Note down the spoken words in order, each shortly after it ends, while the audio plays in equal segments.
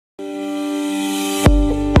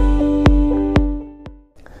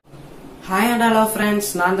and hello friends,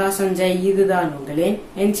 Nanda Sanjay, இதுதான் உங்களின்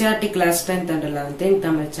NCERT class 10th and 11th in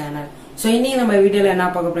Tamil channel. So இன்னைக்கு நம்ம வீடியோல என்ன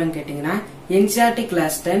பார்க்க போறோம்னு கேட்டிங்கனா NCERT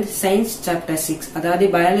class 10th science chapter 6 அதாவது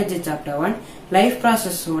biology chapter 1 life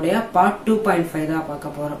process உடைய part 2.5 தான்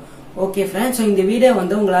பார்க்க போறோம். Okay friends, so இந்த வீடியோ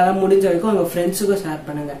வந்து உங்களால முடிஞ்ச வரைக்கும் உங்க ஃப்ரெண்ட்ஸ்க்கு ஷேர்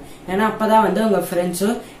பண்ணுங்க. ஏன்னா அப்பதான் வந்து உங்க ஃப்ரெண்ட்ஸ்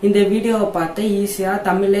இந்த வீடியோவை பார்த்து ஈஸியா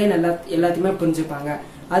தமிழ்லயே எல்லாத்தையுமே புரிஞ்சுப்பாங்க.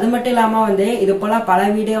 அது மட்டும் இல்லாம வந்து இது போல பல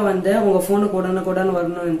வீடியோ வந்து உங்க போனுக்கு உடனுக்குடன்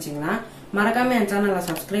வரணும்னு நினைச்சீங்கன்னா மறக்காம என் சேனலை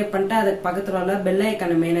சப்ஸ்கிரைப் பண்ணிட்டு அதுக்கு பக்கத்துல உள்ள பெல்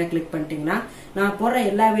ஐக்கானை மெயினா கிளிக் பண்ணிட்டீங்கன்னா நான் போடுற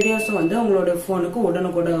எல்லா வீடியோஸும் வந்து உங்களோட போனுக்கு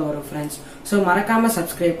உடனுக்குடன் வரும் ஃப்ரெண்ட்ஸ். சோ மறக்காம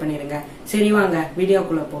சப்ஸ்கிரைப் பண்ணிருங்க. சரி வாங்க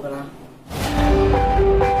வீடியோக்குள்ள போகலாம்.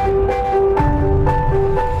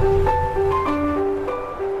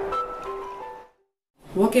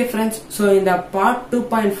 Okay friends, so இந்த part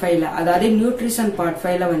 2.5ல அதாவது நியூட்ரிஷன் part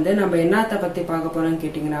 5ல வந்து நம்ம என்னத்த பத்தி பார்க்க போறோம்னு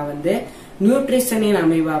கேட்டிங்கனா வந்து நியூட்ரிஷனின்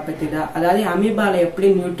அமீபா பத்தி தான். அதாவது அமீபால எப்படி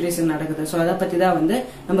நியூட்ரிஷன் நடக்குது சோ அத பத்தி தான் வந்து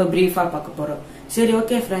நம்ம பிரீஃபா பார்க்க போறோம். சரி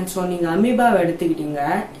ஓகே ஃப்ரெண்ட்ஸ், சோ நீங்க அமீபாவை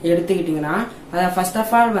எடுத்துக்கிட்டீங்கன்னா அத ஃபர்ஸ்ட்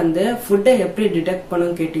ஆஃப் ஆல் வந்து ஃபுட்டை எப்படி டிடெக்ட்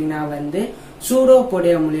பண்ணும் கேட்டிங்கனா வந்து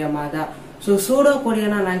சூடோபோடியா மூலமா தான். சோ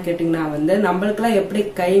சூடோபோடியானா என்னன்னு கேட்டிங்கனா வந்து நம்மளுக்குலாம் எப்படி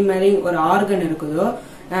கை மாதிரி ஒரு ஆர்கன் இருக்குதோ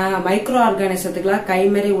மைக்ரோ ஆர்கானிசத்துக்குலாம் கை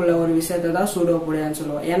மாரி உள்ள ஒரு விஷயத்தை தான் சூடோபோடியான்னு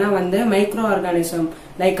சொல்லுவோம். ஏன்னா வந்து மைக்ரோ ஆர்கானிசம்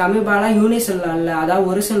லைக் அமீபாலாம் யூனிசெல் அல்ல, அதாவது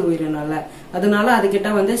ஒரு செல் உயிரினம்ல, அதனால அதுகிட்ட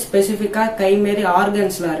வந்து ஸ்பெசிபிக்கா கை மாரி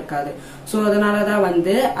ஆர்கன்ஸ்லாம் இருக்காது. சோ அதனாலதான்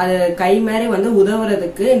வந்து அது கை மாரி வந்து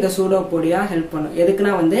உதவுறதுக்கு இந்த சூடோபோடியா ஹெல்ப் பண்ணும்.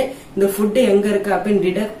 எதுக்குன்னா வந்து இந்த ஃபுட் எங்க இருக்கு அப்படின்னு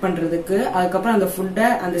டிடெக்ட் பண்றதுக்கு, அதுக்கப்புறம் அந்த ஃபுட்டை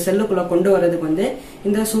அந்த செல்லுக்குள்ள கொண்டு வர்றதுக்கு வந்து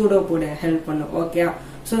இந்த சூடோபோடியா ஹெல்ப் பண்ணும். ஓகே,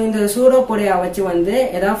 சோ இந்த சூடோபோடியா வச்சு வந்து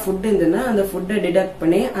ஏதாவது ஃபுட் இருந்ததுன்னா அந்த ஃபுட்டை டிடெக்ட்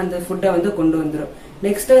பண்ணி அந்த ஃபுட்டை வந்து கொண்டு வந்துடும்.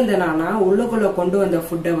 நெக்ஸ்ட் வந்து என்னன்னா உள்ளுக்குள்ள கொண்டு வந்த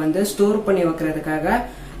ஃபுட்டை வந்து ஸ்டோர் பண்ணி வைக்கிறதுக்காக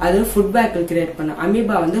அது ஃபுட் பேக்கிள் கிரியேட் பண்ணும்.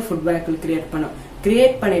 அமீபா வந்து ஃபுட் பேக்கிள்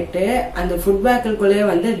கிரியேட் பண்ணிட்டு அந்த ஃபுட் பேக்கிள்குள்ளே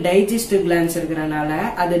வந்து டைஜஸ்டிவ் கிளான்ஸ் இருக்கிறனால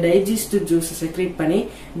அது டைஜஸ்டிவ் ஜூஸ் செக்ரீட் பண்ணி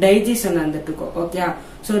டைஜஷன் நடந்துட்டு இருக்கும். ஓகே,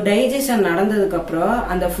 சோ டைஜஷன் நடந்ததுக்கு அப்புறம்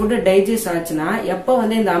அந்த ஃபுட் டைஜஸ்ட் ஆச்சுன்னா எப்ப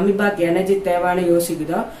வந்து இந்த அமீபாக்கு எனர்ஜி தேவைன்னு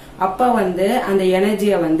யோசிக்குதோ அப்ப வந்து அந்த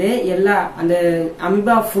எனர்ஜியை வந்து எல்லா அந்த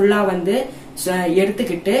அமீபா ஃபுல்லா வந்து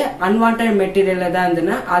எடுத்துக்கிட்டு அன்வான்ட் மெட்டீரியல் தான்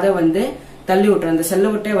இருந்துன்னா அதை வந்து தள்ளி விட்டுரும். அந்த செல்லை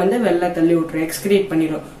விட்டே வந்து வெளில தள்ளி விட்டுரும், எக்ஸ்கிரீட்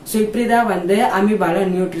பண்ணிடும். சோ இப்படிதான் வந்து அமீபால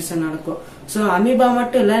நியூட்ரிஷன் நடக்கும். சோ அமீபா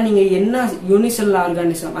மட்டும் இல்ல, நீங்க என்ன யூனிசெல்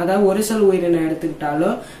ஆர்கானிசம் அதாவது ஒரு செல் உயிரினம்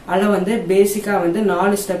எடுத்துக்கிட்டாலும் அதுல வந்து பேசிக்கா வந்து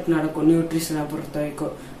 4 ஸ்டெப் நடக்கும் நியூட்ரிஷனை பொறுத்த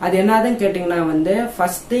வரைக்கும். அது என்னதுன்னு கேட்டீங்கன்னா வந்து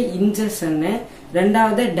ஃபர்ஸ்ட் இன்ஜெக்ஷனு,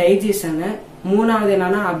 ரெண்டாவது டைஜஷனு, மூணாவது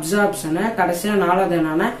என்னன்னா அப்சார்ப்ஷனு, கடைசியா நாலாவது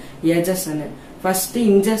என்னன்னா எஜஷனு. ஃபர்ஸ்ட்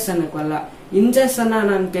இன்ஜெக்ஷனுக்கு வரலாம். இன்ஜெக்ஷன்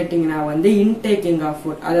என்னன்னு கேட்டீங்கன்னா வந்து இன்டேக்கிங் ஆஃப்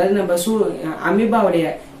ஃபுட். அதாவது நம்ம அமீபாவுடைய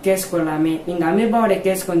கேஸ்க்கு எல்லாமே நீங்க அமீபாவுடைய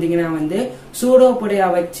கேஸ்க்கு வந்தீங்கன்னா வந்து சூடோபோடியா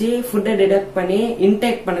வச்சு ஃபுட்டை டிடெக்ட் பண்ணி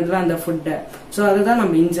இன்டேக் பண்ணதுல அந்த ஃபுட்டை, சோ அதுதான்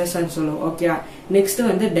நம்ம இன்ஜெக்ஷன் சொல்லுவோம். ஓகே, நெக்ஸ்ட்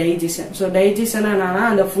வந்து டைஜஷன். சோ டைஜஷன் என்னன்னா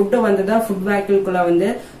அந்த ஃபுட்டு வந்துதான் ஃபுட் வேக்கிள்குள்ள வந்து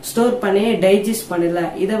ஸ்டோர் பண்ணி டைஜஸ்ட் பண்ணல,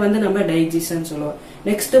 இதை வந்து நம்ம டைஜஷன் சொல்லுவோம்.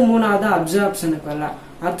 நெக்ஸ்ட் மூணாவது அப்சார்ப்ஷனுக்கு வரலாம்.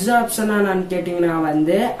 அப்சார்ப்ஷன் என்னன்னு கேட்டீங்கன்னா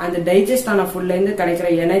வந்து அந்த டைஜஸ்ட் ஆன ஃபுட்ல இருந்து கிடைக்கிற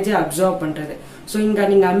எனர்ஜி அப்சார்ப் பண்றது. சோ இங்க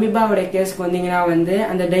நீங்க அமீபாவுடைய கேஸ்க்கு வந்தீங்கன்னா வந்து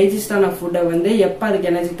அந்த டைஜஸ்ட் ஆன ஃபுட்டை வந்து எப்ப அதுக்கு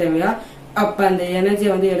எனர்ஜி தேவையோ அப்ப அந்த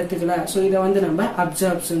எனர்ஜியை வந்து எடுத்துக்கல, சோ இதை வந்து நம்ம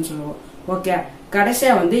அப்சார்ப்ஷன் சொல்லுவோம். ஓகே,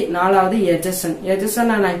 கடைசியா வந்து நாலாவது எஜஷன்.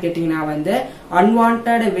 எஜஷன் நான் கேட்டீங்கன்னா வந்து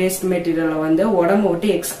அன்வான்ட் வேஸ்ட் மெட்டீரியலை வந்து உடம்பு விட்டு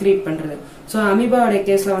எக்ஸ்கிரீட் பண்றது. சோ அமீபாவோட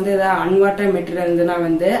கேஸ்ல வந்து ஏதாவது அன்வான்ட் மெட்டீரியல் இருந்ததுன்னா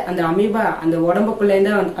வந்து அந்த அமீபா அந்த உடம்புக்குள்ள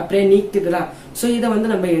இருந்து அப்படியே நீக்குதுல, சோ இதை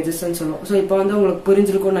வந்து நம்ம எஜஷன் சொல்லுவோம். சோ இப்ப வந்து உங்களுக்கு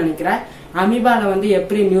புரிஞ்சிருக்கும்னு நினைக்கிறேன் அமீபால வந்து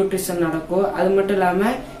எப்படி நியூட்ரிஷன் நடக்கும். அது மட்டும்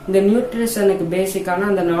இல்லாம இந்த நியூட்ரிஷனுக்கு பேசிக்கான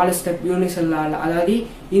அந்த 4 ஸ்டெப் யூனிசெல், அதாவது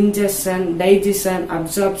இன்ஜெக்ஷன், டைஜஷன்,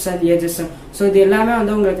 அப்சார்ப்ஷன், எஜஷன். சோ இது எல்லாமே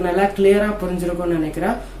வந்து உங்களுக்கு நல்லா கிளியரா புரிஞ்சிருக்கும்னு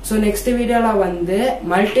நினைக்கிறேன். சோ நெக்ஸ்ட் வீடியோல வந்து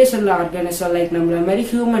மல்டி செல் ஆர்கானிசம் லைக் நம்மள மாதிரி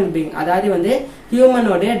ஹியூமன் பீயிங், அதாவது வந்து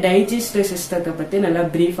ஹியூமனோட டைஜஸ்டிவ் சிஸ்டத்தை பத்தி நல்லா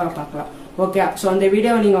பிரீஃபா பார்க்கலாம். ஓகே, சோ அந்த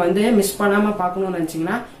வீடியோவை நீங்க வந்து மிஸ் பண்ணாம பாக்கணும்னு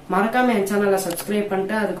நினைச்சீங்கன்னா மறக்காம என் சேனலை சப்ஸ்கிரைப்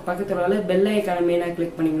பண்ணிட்டு அதுக்கு பக்கத்துல உள்ள பெல் ஐக்கானை மெயினா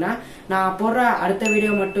கிளிக் பண்ணீங்கன்னா நான் போடுற அடுத்த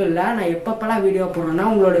வீடியோ மட்டும் இல்ல, நான் எப்பப்பெல்லாம் வீடியோ போடுறேன்னா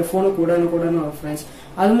உங்களோட போனுக்கு உடனுக்குடன் வரும் ஃப்ரெண்ட்ஸ்.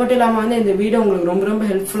 அது மட்டும் இல்லாம வந்து இந்த வீடியோ உங்களுக்கு ரொம்ப ரொம்ப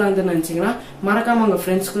ஹெல்ப்ஃபுல்லா இருந்துன்னு நினைச்சீங்கன்னா மறக்காம உங்க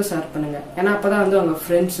ஃப்ரெண்ட்ஸ்க்கும் ஷேர் பண்ணுங்க. ஏன்னா அப்பதான் வந்து உங்க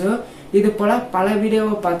ஃப்ரெண்ட்ஸும் இது போல பல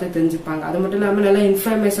வீடியோவை பார்த்து தெரிஞ்சுப்பாங்க. அது மட்டும் இல்லாம நல்லா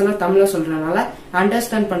இன்ஃபர்மேஷனா தமிழ்ல சொல்றதுனால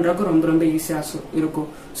அண்டர்ஸ்டாண்ட் பண்றதுக்கு ரொம்ப ரொம்ப ஈஸியா இருக்கும்.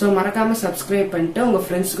 சோ மறக்காம சப்ஸ்கிரைப் பண்ணிட்டு உங்க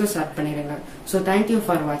ஃப்ரெண்ட்ஸ்க்கும் ஷேர் பண்ணிடுங்க. சோ தேங்க்யூ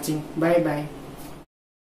ஃபார் வாட்சிங். By by.